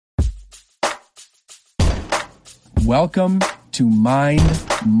Welcome to Mind,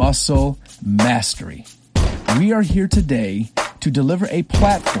 Muscle, Mastery. We are here today to deliver a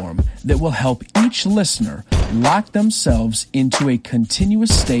platform that will help each listener lock themselves into a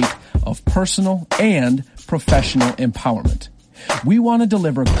continuous state of personal and professional empowerment. We want to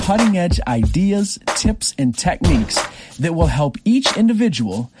deliver cutting-edge ideas, tips, and techniques that will help each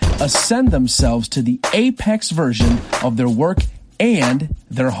individual ascend themselves to the apex version of their work and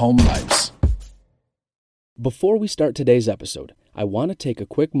their home lives. Before we start today's episode, I want to take a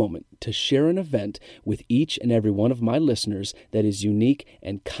quick moment to share an event with each and every one of my listeners that is unique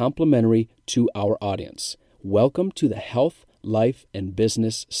and complementary to our audience. Welcome to the Health, Life, and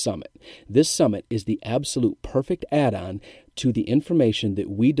Business Summit. This summit is the absolute perfect add-on to the information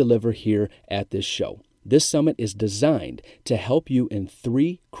that we deliver here at this show. This summit is designed to help you in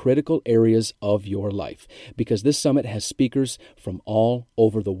 3 critical areas of your life, because this summit has speakers from all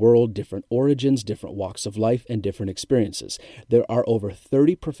over the world, different origins, different walks of life, and different experiences. There are over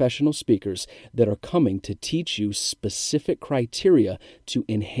 30 professional speakers that are coming to teach you specific criteria to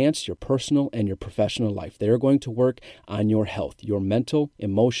enhance your personal and your professional life. They are going to work on your health, your mental,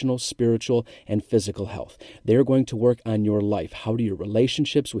 emotional, spiritual, and physical health. They are going to work on your life. How do your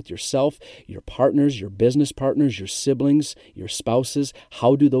relationships with yourself, your partners, your business partners, your siblings, your spouses,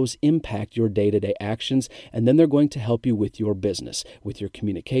 how do those impact your day-to-day actions? And then they're going to help you with your business, with your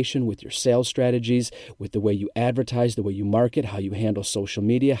communication, with your sales strategies, with the way you advertise, the way you market, how you handle social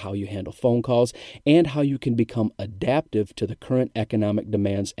media, how you handle phone calls, and how you can become adaptive to the current economic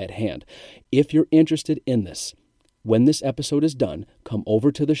demands at hand. If you're interested in this, when this episode is done, come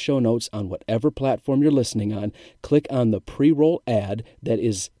over to the show notes on whatever platform you're listening on, click on the pre-roll ad that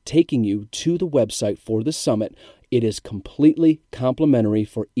is taking you to the website for the summit. It is completely complimentary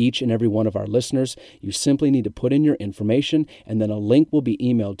for each and every one of our listeners. You simply need to put in your information, and then a link will be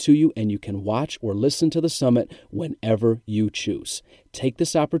emailed to you, and you can watch or listen to the summit whenever you choose. Take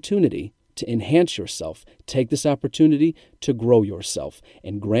this opportunity to enhance yourself. Take this opportunity to grow yourself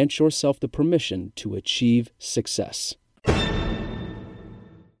and grant yourself the permission to achieve success.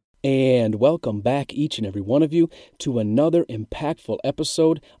 And welcome back, each and every one of you, to another impactful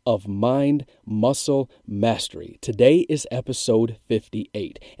episode of Mind, Muscle, Mastery. Today is episode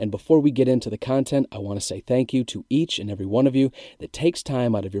 58. And before we get into the content, I want to say thank you to each and every one of you that takes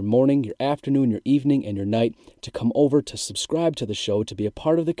time out of your morning, your afternoon, your evening, and your night to come over to subscribe to the show, to be a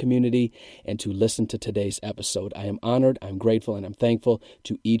part of the community, and to listen to today's episode. I am honored, I'm grateful, and I'm thankful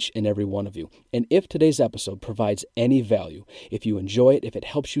to each and every one of you. And if today's episode provides any value, if you enjoy it, if it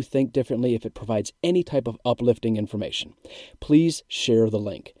helps you think differently, if it provides any type of uplifting information, please share the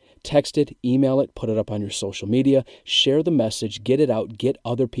link. Text it, email it, put it up on your social media, share the message, get it out, get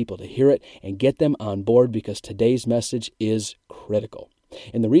other people to hear it, and get them on board, because today's message is critical.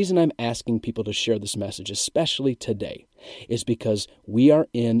 And the reason I'm asking people to share this message, especially today, is because we are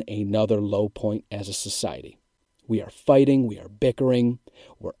in another low point as a society. We are fighting, we are bickering,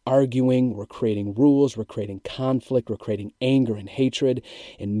 we're arguing, we're creating rules, we're creating conflict, we're creating anger and hatred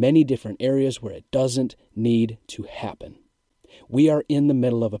in many different areas where it doesn't need to happen. We are in the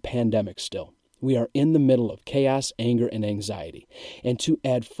middle of a pandemic still. We are in the middle of chaos, anger, and anxiety. And to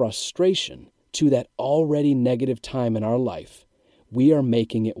add frustration to that already negative time in our life, we are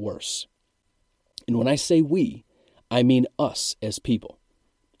making it worse. And when I say we, I mean us as people.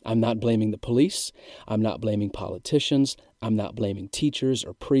 I'm not blaming the police. I'm not blaming politicians. I'm not blaming teachers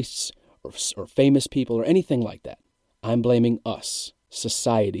or priests or famous people or anything like that. I'm blaming us,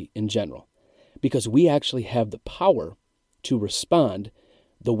 society in general, because we actually have the power to respond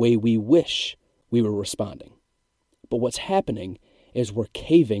the way we wish we were responding. But what's happening is we're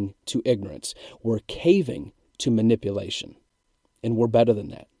caving to ignorance. We're caving to manipulation. And we're better than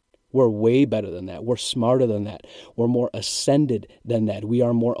that. We're way better than that. We're smarter than that. We're more ascended than that. We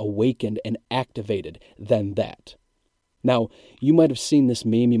are more awakened and activated than that. Now, you might have seen this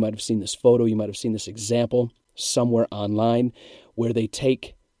meme, you might have seen this photo, you might have seen this example somewhere online where they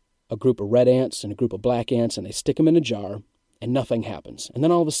take a group of red ants and a group of black ants and they stick them in a jar and nothing happens. And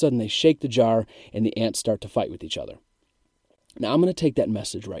then all of a sudden they shake the jar and the ants start to fight with each other. Now, I'm going to take that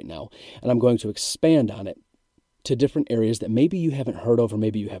message right now and I'm going to expand on it to different areas that maybe you haven't heard of or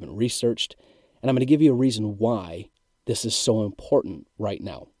maybe you haven't researched. And I'm going to give you a reason why this is so important right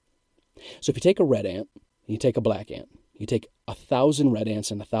now. So if you take a red ant, and you take a black ant, you take 1,000 red ants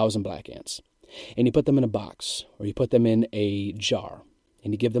and 1,000 black ants, and you put them in a box or you put them in a jar,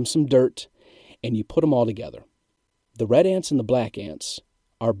 and you give them some dirt, and you put them all together. The red ants and the black ants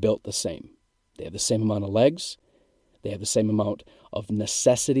are built the same. They have the same amount of legs. They have the same amount of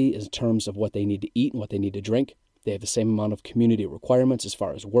necessity in terms of what they need to eat and what they need to drink. They have the same amount of community requirements as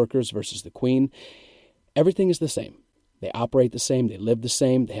far as workers versus the queen. Everything is the same. They operate the same, they live the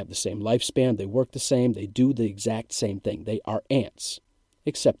same, they have the same lifespan, they work the same, they do the exact same thing. They are ants,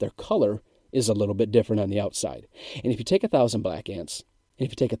 except their color is a little bit different on the outside. And if you take 1,000 black ants, and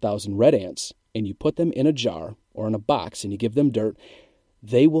if you take 1,000 red ants, and you put them in a jar or in a box and you give them dirt,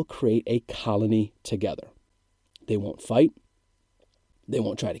 they will create a colony together. They won't fight. They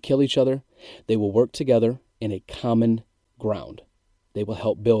won't try to kill each other. They will work together in a common ground. They will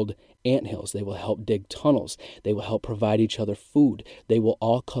help build anthills. They will help dig tunnels. They will help provide each other food. They will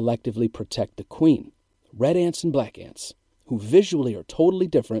all collectively protect the queen. Red ants and black ants, who visually are totally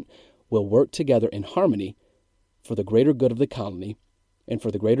different, will work together in harmony for the greater good of the colony and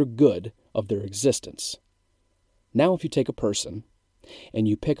for the greater good of their existence. Now, if you take a person and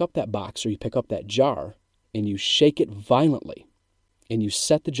you pick up that box or you pick up that jar and you shake it violently and you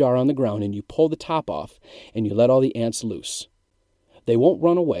set the jar on the ground and you pull the top off and you let all the ants loose, they won't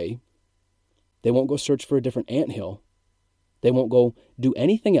run away. They won't go search for a different anthill. They won't go do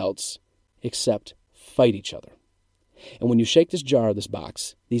anything else except fight each other. And when you shake this jar or this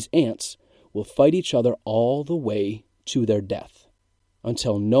box, these ants will fight each other all the way to their death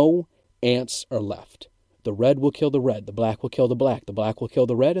until no ants are left. The red will kill the red, the black will kill the black will kill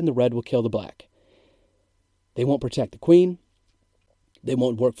the red, and the red will kill the black. They won't protect the queen. They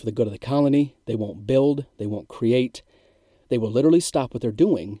won't work for the good of the colony. They won't build. They won't create. They will literally stop what they're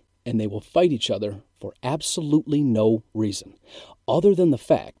doing, and they will fight each other for absolutely no reason, other than the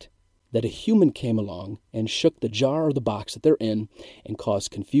fact that a human came along and shook the jar or the box that they're in and caused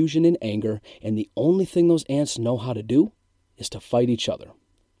confusion and anger, and the only thing those ants know how to do is to fight each other.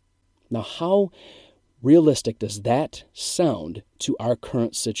 Now, how realistic does that sound to our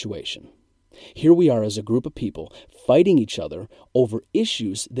current situation? Here we are as a group of people fighting each other over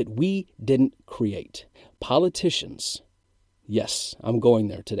issues that we didn't create. Politicians, yes, I'm going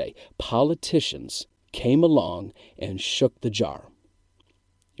there today. Politicians came along and shook the jar.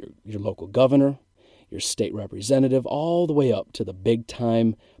 Your local governor, your state representative, all the way up to the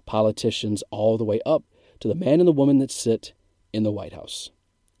big-time politicians, all the way up to the man and the woman that sit in the White House.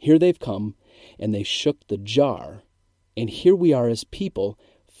 Here they've come, and they shook the jar, and here we are as people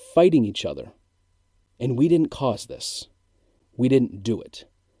fighting each other. And we didn't cause this. We didn't do it.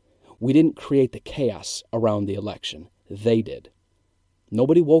 We didn't create the chaos around the election. They did.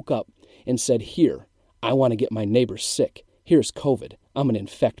 Nobody woke up and said, here, I want to get my neighbors sick. Here's COVID. I'm going to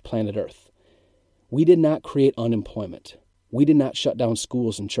infect planet Earth. We did not create unemployment. We did not shut down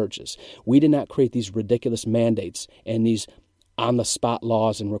schools and churches. We did not create these ridiculous mandates and these on-the-spot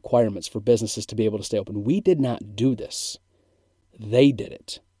laws and requirements for businesses to be able to stay open. We did not do this. They did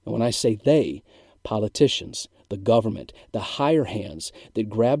it. And when I say they, politicians, the government, the higher hands that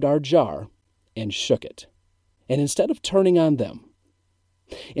grabbed our jar and shook it. And instead of turning on them,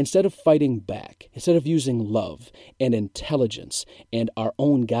 instead of fighting back, instead of using love and intelligence and our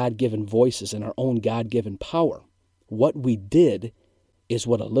own God-given voices and our own God-given power, what we did is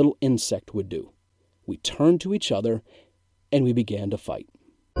what a little insect would do. We turned to each other and we began to fight.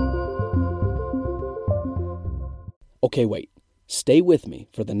 Okay, wait. Stay with me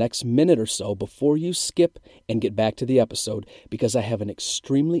for the next minute or so before you skip and get back to the episode, because I have an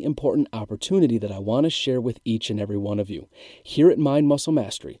extremely important opportunity that I want to share with each and every one of you. Here at Mind Muscle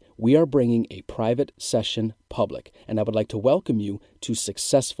Mastery, we are bringing a private session public, and I would like to welcome you to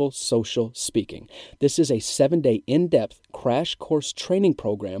Successful Social Speaking. This is a 7-day in-depth crash course training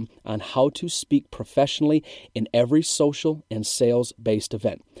program on how to speak professionally in every social and sales-based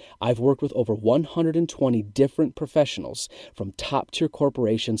event. I've worked with over 120 different professionals from top-tier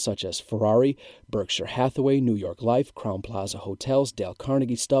corporations such as Ferrari, Berkshire Hathaway, New York Life, Crown Plaza Hotels, Dale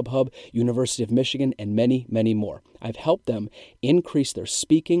Carnegie, StubHub, University of Michigan, and many, many more. I've helped them increase their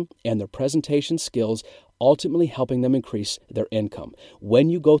speaking and their presentation skills, ultimately helping them increase their income.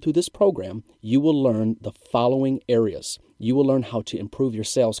 When you go through this program, you will learn the following areas. You will learn how to improve your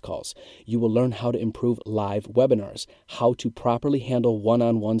sales calls. You will learn how to improve live webinars, how to properly handle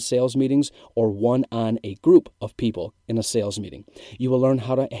one-on-one sales meetings or one-on a group of people in a sales meeting. You will learn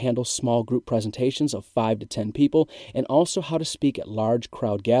how to handle small group presentations of 5 to 10 people, and also how to speak at large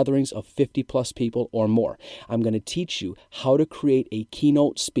crowd gatherings of 50 plus people or more. I'm going to teach you how to create a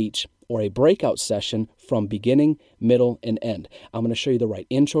keynote speech or a breakout session from beginning, middle, and end. I'm going to show you the right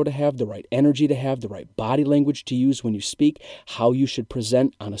intro to have, the right energy to have, the right body language to use when you speak, how you should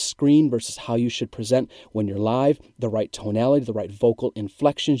present on a screen versus how you should present when you're live, the right tonality, the right vocal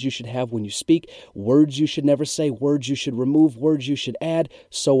inflections you should have when you speak, words you should never say, words you should remove, words you should add,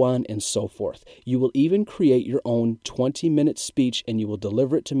 so on and so forth. You will even create your own 20-minute speech, and you will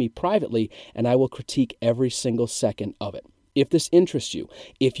deliver it to me privately, and I will critique every single second of it. If this interests you,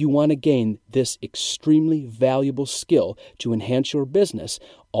 if you want to gain this extremely valuable skill to enhance your business,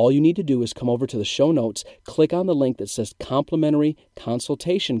 all you need to do is come over to the show notes, click on the link that says complimentary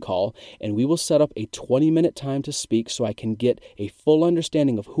consultation call, and we will set up a 20-minute time to speak so I can get a full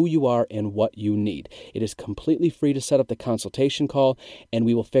understanding of who you are and what you need. It is completely free to set up the consultation call, and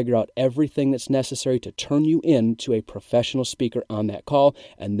we will figure out everything that's necessary to turn you into a professional speaker on that call,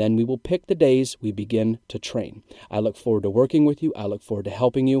 and then we will pick the days we begin to train. I look forward to working with you, I look forward to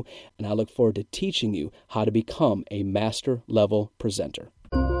helping you, and I look forward to teaching you how to become a master level presenter.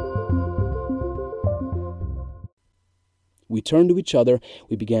 We turned to each other,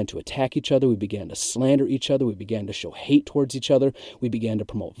 we began to attack each other, we began to slander each other, we began to show hate towards each other, we began to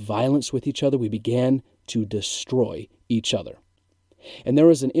promote violence with each other, we began to destroy each other. And there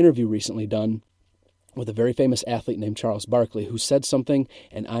was an interview recently done with a very famous athlete named Charles Barkley who said something,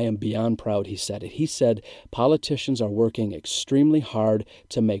 and I am beyond proud he said it. He said, politicians are working extremely hard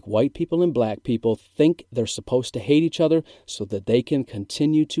to make white people and black people think they're supposed to hate each other so that they can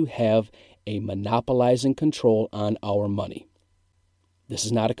continue to have a monopolizing control on our money. This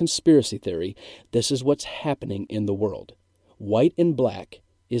is not a conspiracy theory. This is what's happening in the world. White and black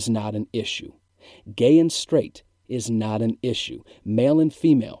is not an issue. Gay and straight is not an issue. Male and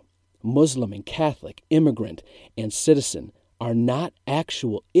female, Muslim and Catholic, immigrant and citizen are not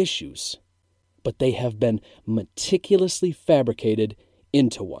actual issues, but they have been meticulously fabricated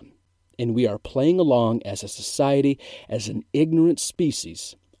into one. And we are playing along as a society, as an ignorant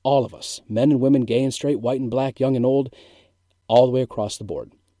species, all of us, men and women, gay and straight, white and black, young and old, all the way across the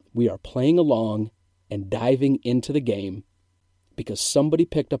board. We are playing along and diving into the game because somebody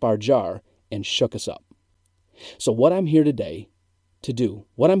picked up our jar and shook us up. So what I'm here today to do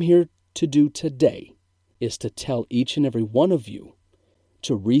today is to tell each and every one of you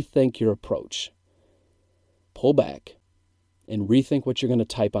to rethink your approach. Pull back and rethink what you're going to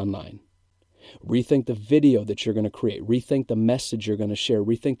type online. Rethink the video that you're going to create. Rethink the message you're going to share.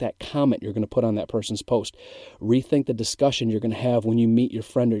 Rethink that comment you're going to put on that person's post. Rethink the discussion you're going to have when you meet your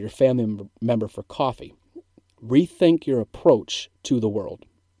friend or your family member for coffee. Rethink your approach to the world.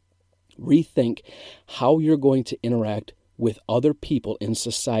 Rethink how you're going to interact with other people in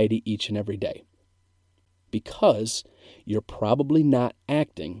society each and every day. Because you're probably not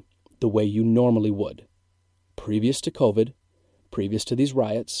acting the way you normally would. Previous to COVID, previous to these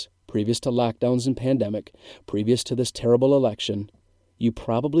riots, previous to lockdowns and pandemic, previous to this terrible election, you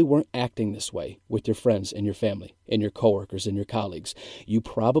probably weren't acting this way with your friends and your family and your coworkers and your colleagues. You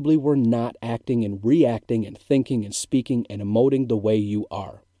probably were not acting and reacting and thinking and speaking and emoting the way you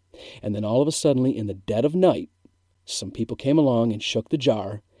are. And then all of a sudden, in the dead of night, some people came along and shook the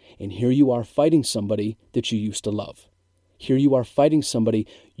jar, and here you are fighting somebody that you used to love. Here you are fighting somebody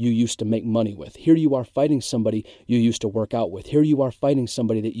you used to make money with. Here you are fighting somebody you used to work out with. Here you are fighting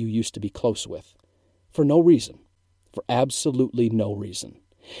somebody that you used to be close with. For no reason. For absolutely no reason.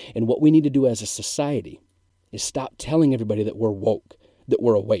 And what we need to do as a society is stop telling everybody that we're woke, that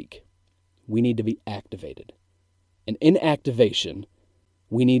we're awake. We need to be activated. And in activation,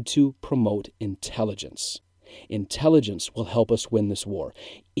 we need to promote intelligence. Intelligence will help us win this war.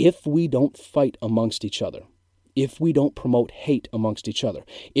 If we don't fight amongst each other, if we don't promote hate amongst each other,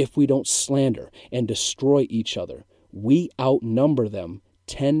 if we don't slander and destroy each other, we outnumber them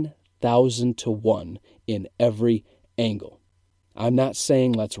 10,000 to 1 in every angle. I'm not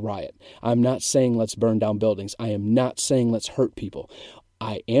saying let's riot. I'm not saying let's burn down buildings. I am not saying let's hurt people.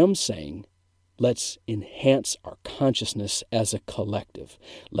 I am saying let's enhance our consciousness as a collective.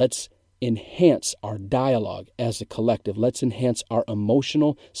 Let's enhance our dialogue as a collective. Let's enhance our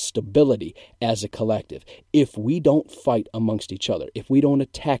emotional stability as a collective. If we don't fight amongst each other, if we don't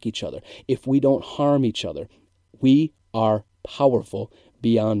attack each other, if we don't harm each other, we are powerful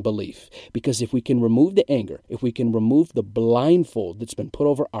beyond belief. Because if we can remove the anger, if we can remove the blindfold that's been put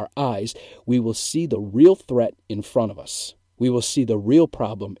over our eyes, we will see the real threat in front of us. We will see the real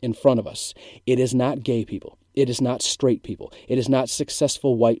problem in front of us. It is not gay people. It is not straight people. It is not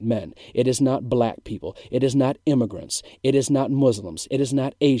successful white men. It is not black people. It is not immigrants. It is not Muslims. It is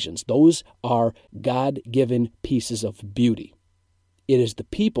not Asians. Those are God-given pieces of beauty. It is the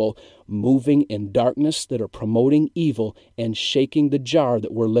people moving in darkness that are promoting evil and shaking the jar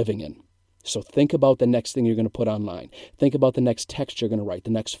that we're living in. So think about the next thing you're going to put online. Think about the next text you're going to write,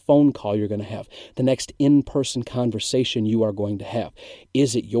 the next phone call you're going to have, the next in-person conversation you are going to have.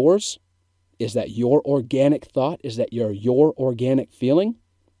 Is it yours? Is that your organic thought? Is that your organic feeling?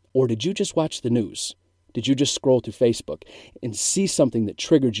 Or did you just watch the news? Did you just scroll through Facebook and see something that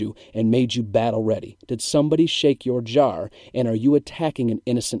triggered you and made you battle ready? Did somebody shake your jar, and are you attacking an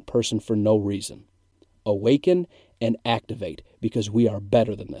innocent person for no reason? Awaken and activate, because we are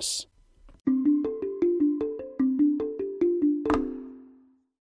better than this.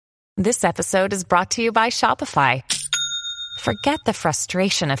 This episode is brought to you by Shopify. Forget the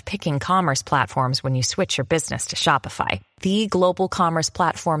frustration of picking commerce platforms when you switch your business to Shopify, the global commerce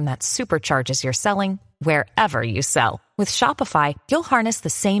platform that supercharges your selling wherever you sell. With Shopify, you'll harness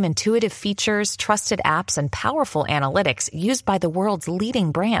the same intuitive features, trusted apps, and powerful analytics used by the world's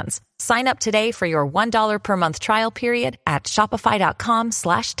leading brands. Sign up today for your $1 per month trial period at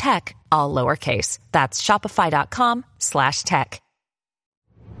shopify.com/tech, all lowercase. That's shopify.com/tech.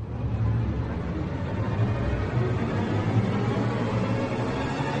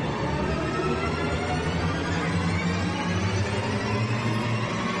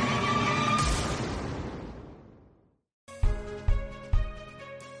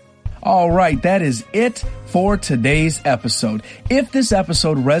 All right, that is it for today's episode. If this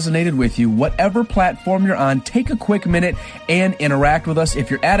episode resonated with you, whatever platform you're on, take a quick minute and interact with us. If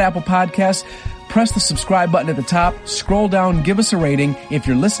you're at Apple Podcasts, press the subscribe button at the top, scroll down, give us a rating. If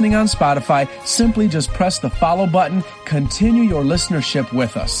you're listening on Spotify, simply just press the follow button. Continue your listenership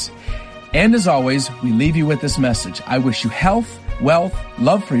with us. And as always, we leave you with this message. I wish you health, wealth,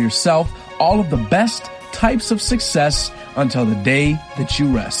 love for yourself, all of the best types of success until the day that you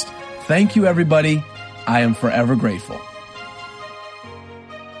rest. Thank you, everybody. I am forever grateful.